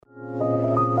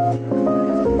Welcome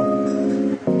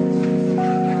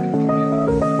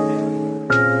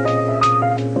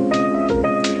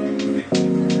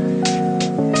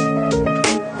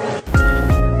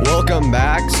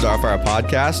back, Starfire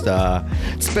Podcast.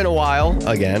 It's been a while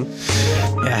again.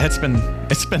 Yeah, it's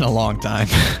been a long time.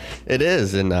 It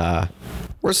is, and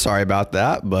we're sorry about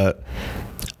that, but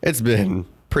it's been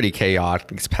pretty chaotic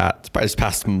this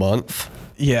past month.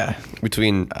 Yeah,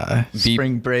 Between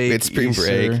spring break, it's spring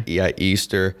Easter. break, yeah,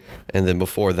 Easter, and then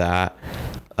before that,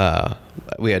 I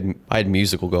had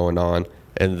musical going on,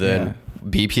 and then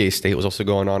BPA State was also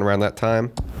going on around that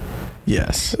time.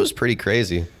 Yes. It was pretty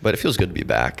crazy, but it feels good to be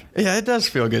back. Yeah, it does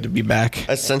feel good to be back.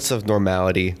 A sense of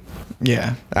normality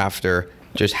Yeah. after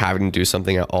just having to do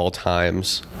something at all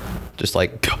times. Just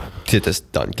like, get this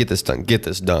done, get this done, get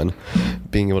this done.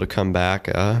 Being able to come back.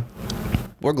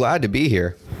 We're glad to be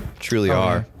here. Truly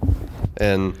are.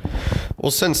 And, well,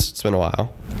 since it's been a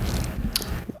while,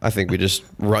 I think we just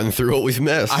run through what we've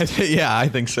missed. I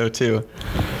think so too.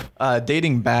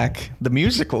 Dating back, the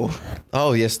musical.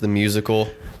 Oh, yes, the musical.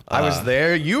 I was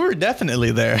there. You were definitely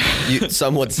there.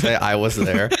 Some would say I was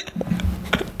there.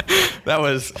 That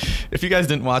was, if you guys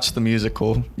didn't watch the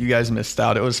musical, you guys missed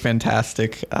out. It was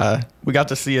fantastic. We got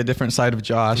to see a different side of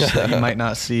Josh that you might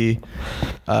not see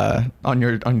on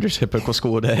your typical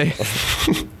school day.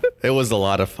 It was a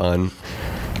lot of fun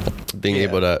being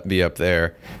able to be up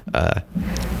there,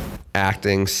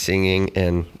 acting, singing,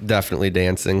 and definitely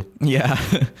dancing. Yeah.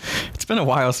 It's been a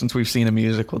while since we've seen a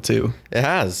musical too. It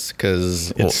has,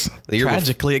 because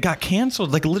Tragically, it got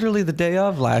canceled like literally the day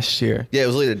of last year. Yeah, it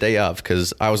was literally the day of,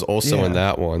 because I was also in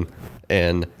that one,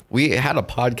 and we had a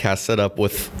podcast set up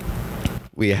with.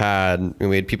 We had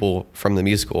people from the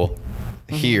musical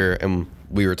here, and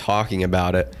we were talking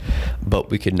about it, but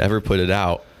we could never put it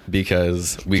out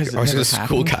because our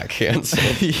school got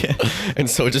canceled. Yeah. And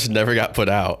so it just never got put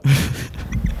out.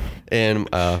 And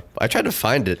I tried to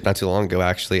find it not too long ago,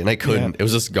 actually, and I couldn't. Yeah. It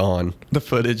was just gone. The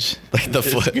footage. Like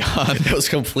gone. It was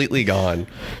completely gone.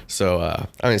 So I'm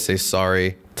going to say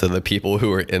sorry to the people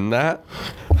who were in that.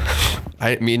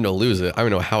 I didn't mean to lose it. I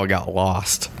don't know how it got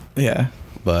lost. Yeah.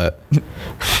 But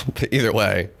either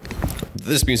way,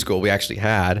 this musical we actually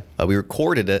had, we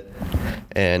recorded it,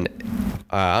 and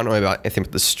I don't know about anything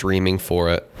with the streaming for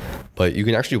it, but you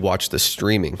can actually watch the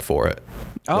streaming for it.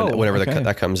 Whenever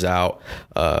that comes out.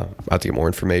 I'll have to get more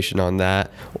information on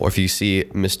that. Or if you see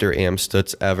Mr.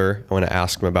 Amstutz ever, I want to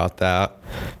ask him about that.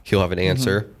 He'll have an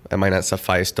answer. It might not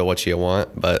suffice to what you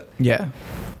want, but Yeah.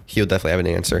 he'll definitely have an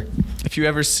answer. If you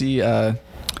ever see a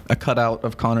cutout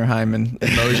of Connor Hyman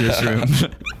in Mosier's room,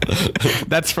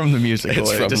 that's from the musical.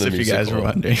 It's from just the if you guys were musical.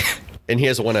 wondering. And he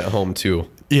has one at home too.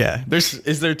 Yeah.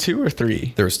 Is there 2 or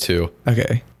 3? There was 2.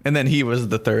 Okay. And then he was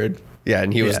the 3rd. Yeah,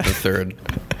 and he was the 3rd.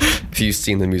 If you've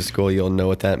seen the musical, you'll know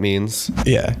what that means.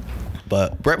 Yeah.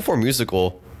 But right before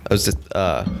musical, it was just,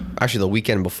 actually the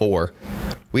weekend before,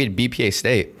 we had BPA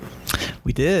State.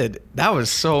 We did. That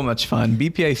was so much fun.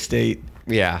 BPA State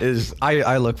Yeah.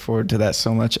 I look forward to that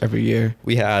so much every year.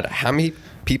 We had how many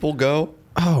people go?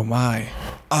 Oh my.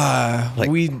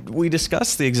 We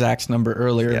discussed the exact number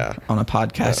earlier on a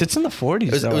podcast. It's in the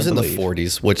 40s. It was in the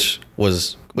 40s,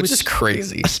 which is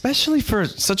crazy. Especially for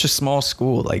such a small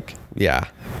school. Like, Yeah.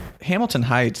 Hamilton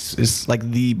Heights is like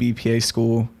the BPA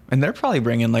school, and they're probably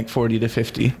bringing like 40 to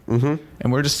 50. Mm-hmm.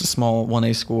 And we're just a small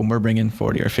 1A school, and we're bringing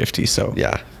 40 or 50. So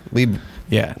Yeah.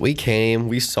 We came,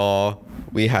 we saw,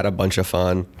 we had a bunch of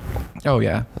fun. Oh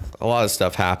yeah. A lot of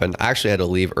stuff happened. I actually had to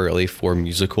leave early for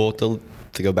musical to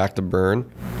go back to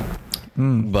Bern.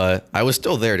 But I was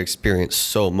still there to experience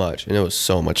so much, and it was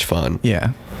so much fun.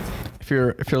 Yeah. If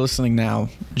you're listening now,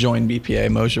 join BPA.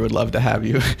 Mosier would love to have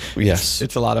you. Yes.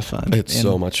 It's a lot of fun. It's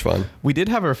so much fun. We did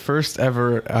have our first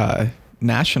ever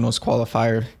nationals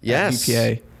qualifier at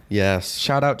BPA. Yes.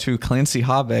 Shout out to Clancy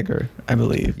Habegger, I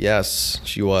believe. Yes,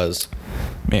 she was.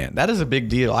 Man, that is a big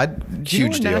deal. Do you know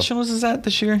where deal. nationals is at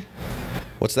this year?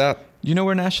 What's that? You know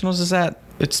where nationals is at?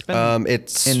 It's been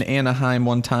it's in Anaheim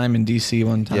one time, in DC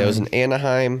one time. Yeah, it was in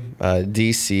Anaheim,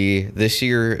 DC. This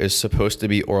year is supposed to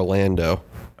be Orlando.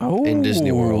 In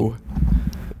Disney World.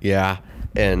 Yeah,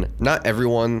 and not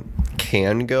everyone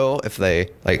can go if they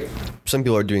like. Some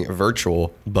people are doing it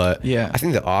virtual, but yeah, I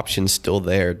think the option's still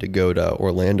there to go to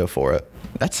Orlando for it.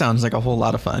 That sounds like a whole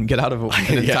lot of fun. Get out of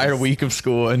an entire week of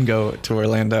school and go to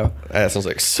Orlando. That sounds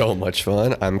like so much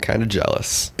fun. I'm kind of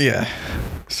jealous. Yeah.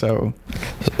 So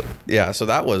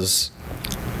that was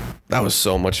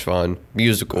so much fun.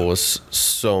 Musical was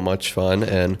so much fun,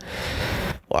 and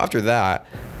well, after that,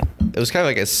 it was kind of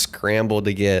like a scramble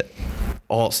to get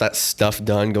all that stuff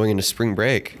done going into spring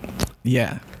break.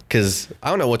 Yeah. Because I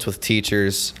don't know what's with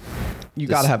teachers You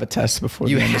got to have a test before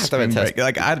You the end of have to have a spring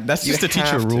test. break. That's You just a teacher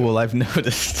have to. rule I've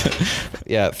noticed.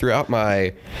 Yeah, throughout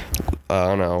my, I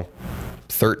don't know,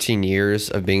 13 years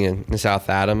of being in South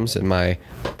Adams and my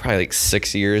probably like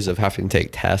 6 years of having to take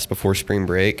tests before spring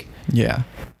break, Yeah.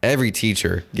 every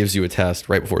teacher gives you a test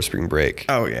right before spring break.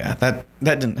 Oh yeah, that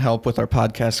didn't help with our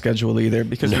podcast schedule either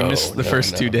because we No, missed the no,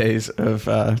 first no. 2 days of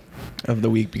the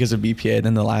week because of BPA, and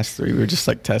then the last 3 we were just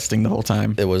like testing the whole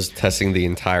time. It was testing the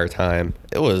entire time.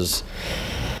 It was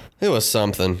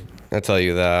something. I tell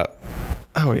you that.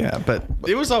 Oh yeah, but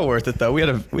it was all worth it though. We had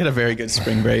a very good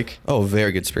spring break. Oh,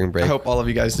 very good spring break. I hope all of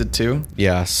you guys did too.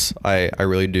 Yes, I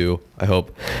really do. I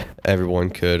hope everyone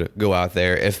could go out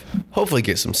there, if hopefully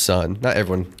get some sun. Not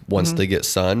everyone wants to get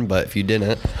sun, but if you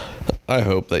didn't, I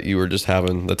hope that you were just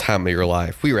having the time of your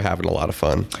life. We were having a lot of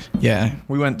fun. Yeah,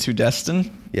 we went to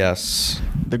Destin, Yes.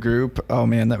 the group. Oh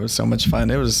man, that was so much fun.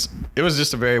 It was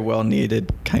just a very well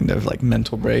needed kind of like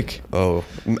mental break. Oh,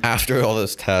 after all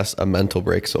those tests, a mental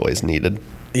break's always needed.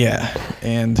 Yeah,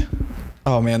 and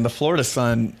oh man, the Florida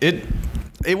sun.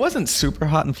 It wasn't super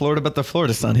hot in Florida, but the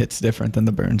Florida sun hits different than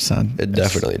the burn sun. It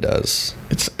definitely does.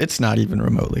 It's not even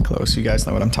remotely close. You guys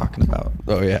know what I'm talking about.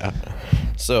 Oh yeah.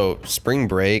 So spring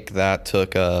break that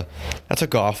took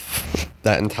off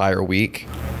that entire week,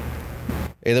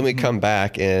 and then we come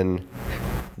back, and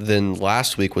then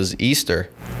last week was Easter.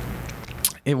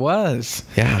 It was.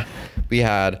 Yeah, we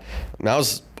had. I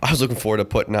was looking forward to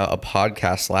putting out a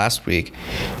podcast last week,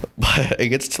 but it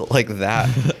gets to like that.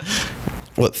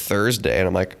 What, Thursday, and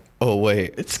I'm like, oh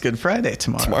wait, It's Good Friday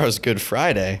tomorrow. tomorrow's Good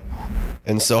Friday,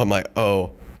 and so I'm like,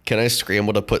 oh, can I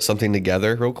scramble to put something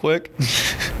together real quick?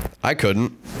 I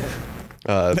couldn't.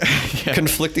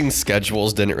 Conflicting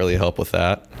schedules didn't really help with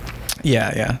that.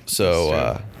 Yeah.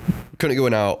 So couldn't get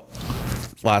one out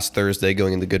last Thursday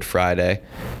going into Good Friday,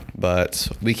 but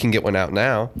we can get one out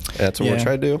now. That's what we're Yeah.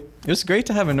 trying to do. It was great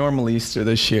to have a normal Easter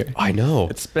this year. I know.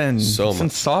 It's been so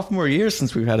since sophomore year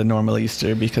since we've had a normal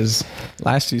Easter because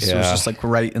last Easter was Yeah. just like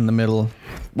right in the middle.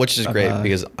 which is great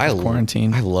because of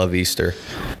quarantine. I love Easter.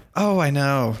 Oh, I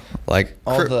know. Like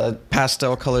All the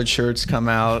pastel colored shirts come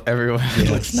out. Everyone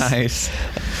looks nice.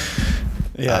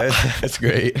 Yeah, it's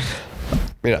great.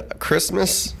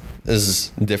 Christmas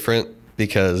is different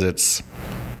because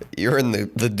you're in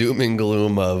the doom and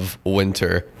gloom of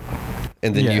winter,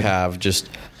 and then Yeah. you have just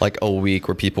like a week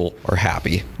where people are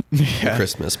happy for Yeah.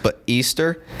 Christmas. But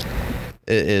Easter,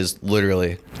 it is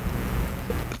literally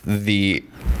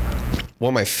one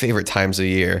of my favorite times of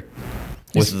year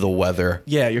with the weather.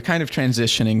 Yeah, you're kind of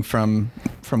transitioning from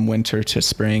winter to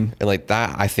spring. And like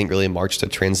that, I think really marks the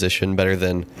transition better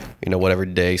than, whatever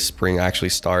day spring actually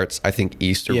starts. I think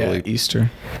Easter really,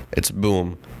 Easter. it's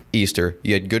boom, Easter.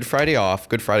 You had Good Friday off.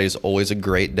 Good Friday is always a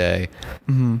great day.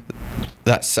 Mm-hmm.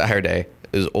 That Saturday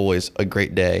is always a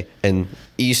great day. And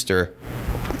Easter,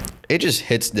 it just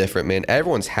hits different, man.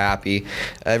 Everyone's happy.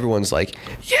 Everyone's like,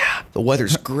 yeah, the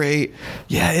weather's great.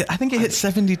 Yeah, I think it hit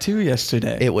 72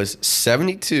 yesterday. It was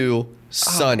 72,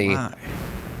 sunny, my.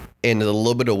 and a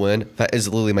little bit of wind. That is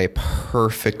literally my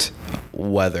perfect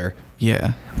weather.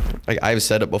 Yeah. Like I've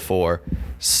said it before,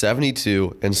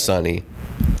 72 and sunny,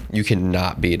 you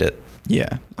cannot beat it.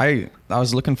 Yeah. I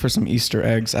was looking for some Easter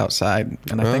eggs outside,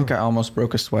 and I think I almost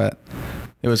broke a sweat.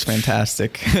 It was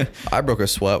fantastic. I broke a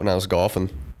sweat when I was golfing,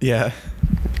 Yeah.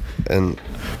 and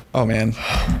Oh man.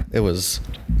 it was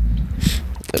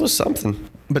something.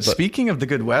 But speaking of the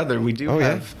good weather, we do Oh,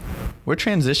 yeah. we're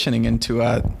transitioning into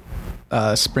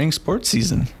a spring sports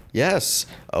season. Yes,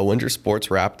 winter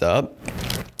sports wrapped up.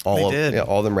 All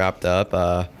of them wrapped up.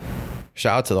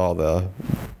 Shout out to all the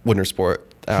winter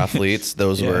sport athletes.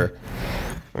 Those Yeah. were,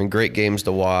 great games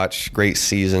to watch, great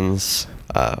seasons.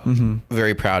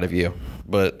 Very proud of you.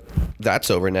 But that's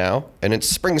over now, and it's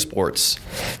spring sports,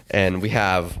 and we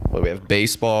have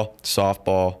baseball,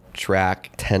 softball,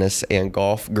 track, tennis, and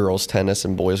golf. Girls tennis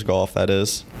and boys golf. That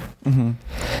is.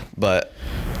 But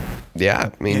yeah,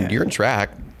 Yeah. you're in track.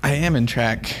 I am in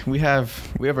track. We have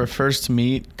our first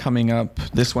meet coming up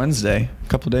this Wednesday, a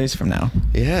couple days from now.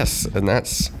 Yes, and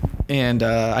that's. And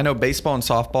I know baseball and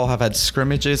softball have had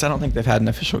scrimmages. I don't think they've had an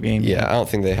official game Yeah, yet. I don't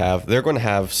think they have. They're going to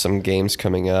have some games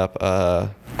coming up.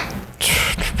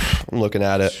 I'm looking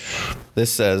at it.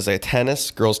 This says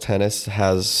girls tennis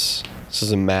this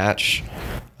is a match.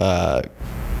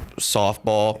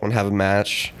 Softball going to have a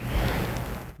match.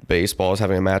 Baseball is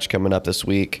having a match coming up this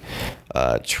week.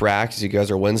 Track, as you guys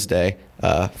are Wednesday.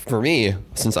 For me,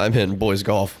 since I'm in boys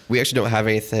golf, we actually don't have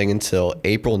anything until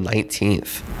April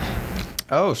 19th.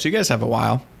 Oh, so you guys have a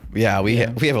while. Yeah, we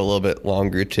have a little bit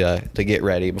longer to get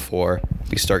ready before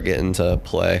we start getting to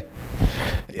play.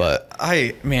 But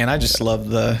I just love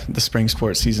the spring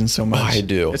sports season so much. I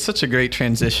do. It's such a great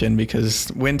transition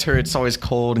because winter, it's always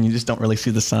cold and you just don't really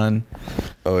see the sun.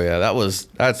 oh yeah,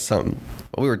 that's something.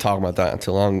 We were talking about that not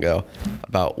too long ago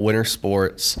about winter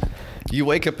sports. You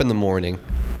wake up in the morning,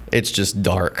 it's just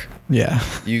dark. Yeah.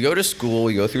 You go to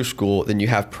school, you go through school, then you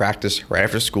have practice right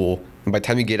after school, and by the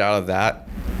time you get out of that,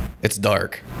 it's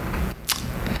dark.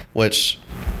 Which,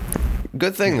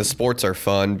 good thing the sports are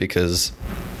fun because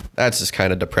that's just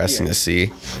kind of depressing to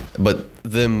see. But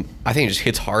then I think it just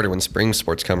hits harder when spring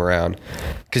sports come around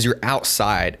because you're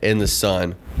outside in the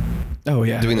sun Oh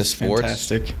yeah. doing the it's sports.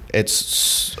 Fantastic. It's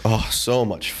so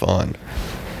much fun.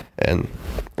 And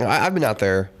I've been out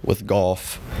there with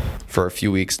golf for a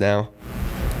few weeks now.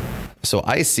 So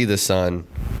I see the sun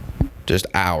just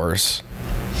hours.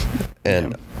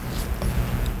 And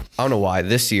I don't know why.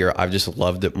 This year, I've just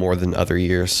loved it more than other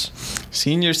years.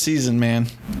 Senior season, man.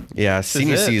 Yeah,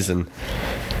 senior it. season.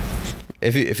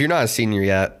 If you're not a senior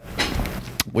yet,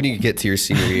 when you get to your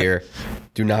senior year,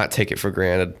 do not take it for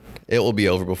granted. It will be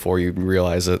over before you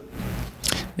realize it.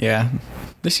 Yeah.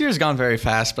 This year's gone very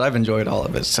fast, but I've enjoyed all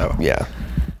of it. So Yeah,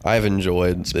 I've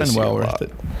enjoyed this been year well a worth lot.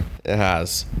 it. It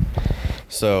has.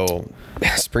 So,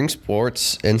 spring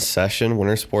sports in session,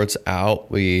 winter sports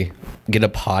out. We get a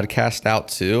podcast out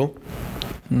too.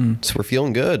 So we're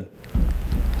feeling good.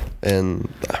 And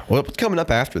what's coming up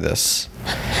after this?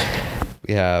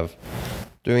 We have,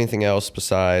 do anything else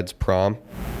besides prom?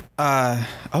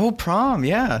 Prom,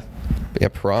 yeah. Yeah,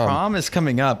 prom. Prom is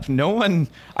coming up.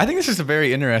 I think this is a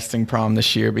very interesting prom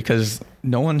this year because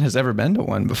no one has ever been to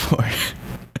one before.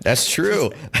 That's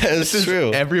true. That's This true.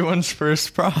 is everyone's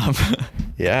first prom.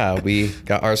 Yeah, we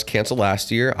got ours canceled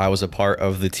last year. I was a part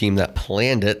of the team that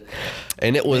planned it.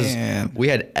 And it was, Man. we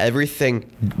had everything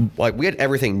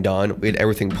done. We had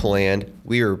everything planned.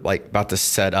 We were like about to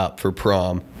set up for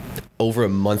prom over a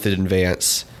month in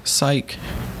advance. Psych.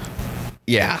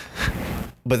 Yeah.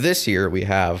 But this year we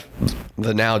have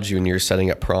the now juniors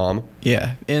setting up prom.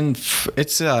 Yeah.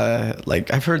 It's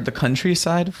like I've heard the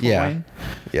countryside of Fort Yeah. Wayne.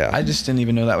 Yeah. I just didn't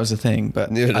even know that was a thing,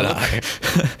 but Neither did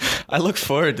I look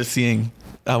forward to seeing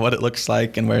what it looks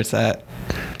like and where it's at.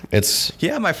 It's,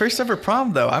 Yeah, my first ever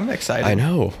prom though. I'm excited. I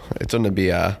know. It's going to be,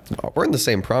 we're in the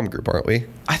same prom group, aren't we?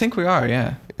 I think we are,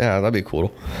 yeah. Yeah, that'd be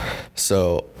cool.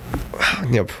 So,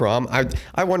 prom,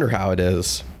 I wonder how it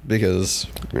is because,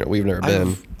 we've never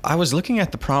been. I was looking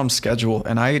at the prom schedule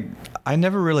and I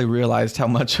never really realized how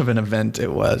much of an event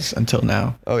it was until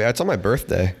now. Oh, yeah, it's on my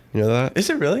birthday. You know that? Is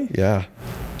it really? Yeah.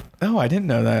 Oh, I didn't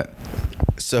know that.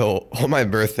 So, on my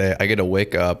birthday, I get to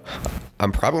wake up.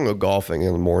 I'm probably going to go golfing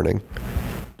in the morning.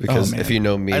 Because Oh, man. if you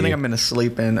know me. I think I'm going to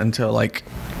sleep in until like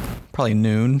probably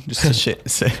noon just to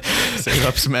save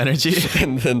up some energy.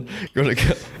 and then go to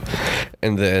go.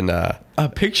 And then,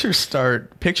 Pictures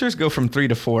go from 3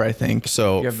 to 4, I think.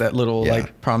 So, you have that little yeah.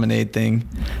 like promenade thing.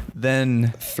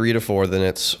 Then 3 to 4, then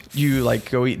it's, you like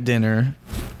go eat dinner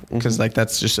because like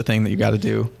that's just a thing that you got to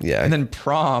do. Yeah. And then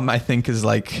prom, I think is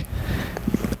like,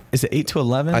 is it 8 to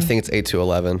 11? I think it's 8 to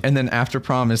 11. And then after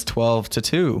prom is 12 to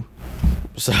 2.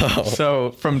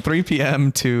 So from 3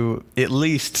 p.m. to at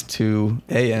least 2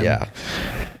 a.m. Yeah.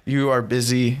 You are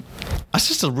busy. That's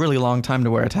just a really long time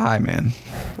to wear a tie, man.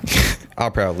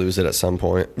 I'll probably lose it at some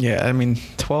point. Yeah, I mean,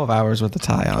 12 hours with a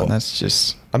tie on. That's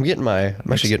just I'm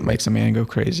actually getting makes a man go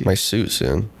crazy. my suit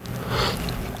soon.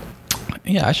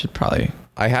 Yeah, I should probably.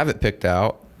 I have it picked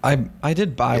out. I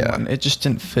did buy Yeah. one. It just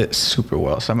didn't fit super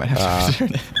well, so I might have to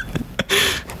return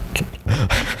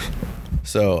it.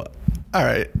 So, All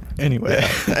right. Anyway.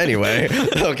 anyway,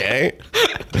 okay.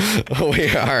 We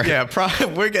are. Yeah, prom,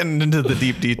 we're getting into the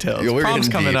deep details. Yeah, we're Prom's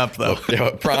getting coming deep. up, though.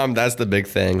 Yeah, prom, that's the big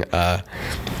thing.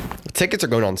 Tickets are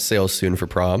going on sale soon for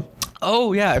prom.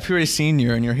 Oh, yeah. If you're a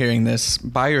senior and you're hearing this,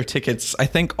 buy your tickets. I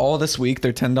think all this week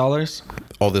they're $10.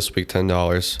 All this week,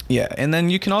 $10. Yeah. And then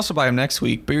you can also buy them next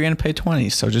week, but you're going to pay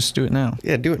 $20. So just do it now.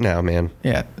 Yeah, do it now, man.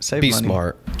 Yeah. Save Be money.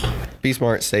 smart. Be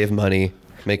smart, save money,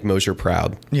 make Mosier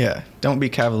proud. Yeah. Don't be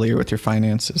cavalier with your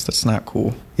finances. That's not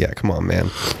cool. Yeah, come on, man.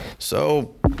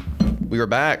 So, we were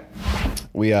back.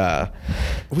 We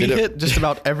We hit just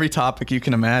about every topic you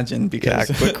can imagine yeah, because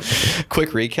quick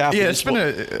recap. yeah, it's been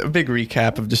a big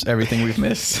recap of just everything we've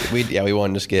missed. we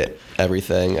want to just get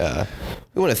everything.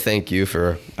 We want to thank you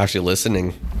for actually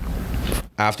listening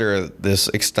after this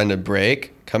extended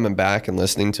break, coming back and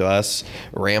listening to us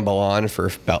ramble on for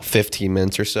about 15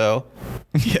 minutes or so.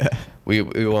 Yeah. We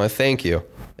want to thank you,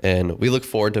 and we look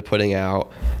forward to putting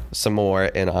out some more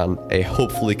and on a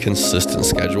hopefully consistent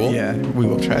schedule. Yeah, we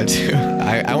will try to.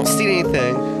 I don't see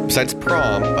anything besides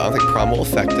prom, but I don't think prom will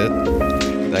affect it.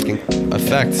 that can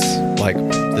affect like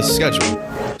the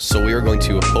schedule. So we are going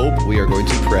to hope, we are going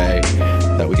to pray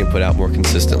that we can put out more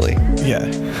consistently. Yeah.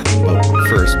 But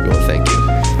first, we want to thank you,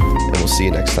 and we'll see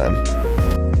you next time.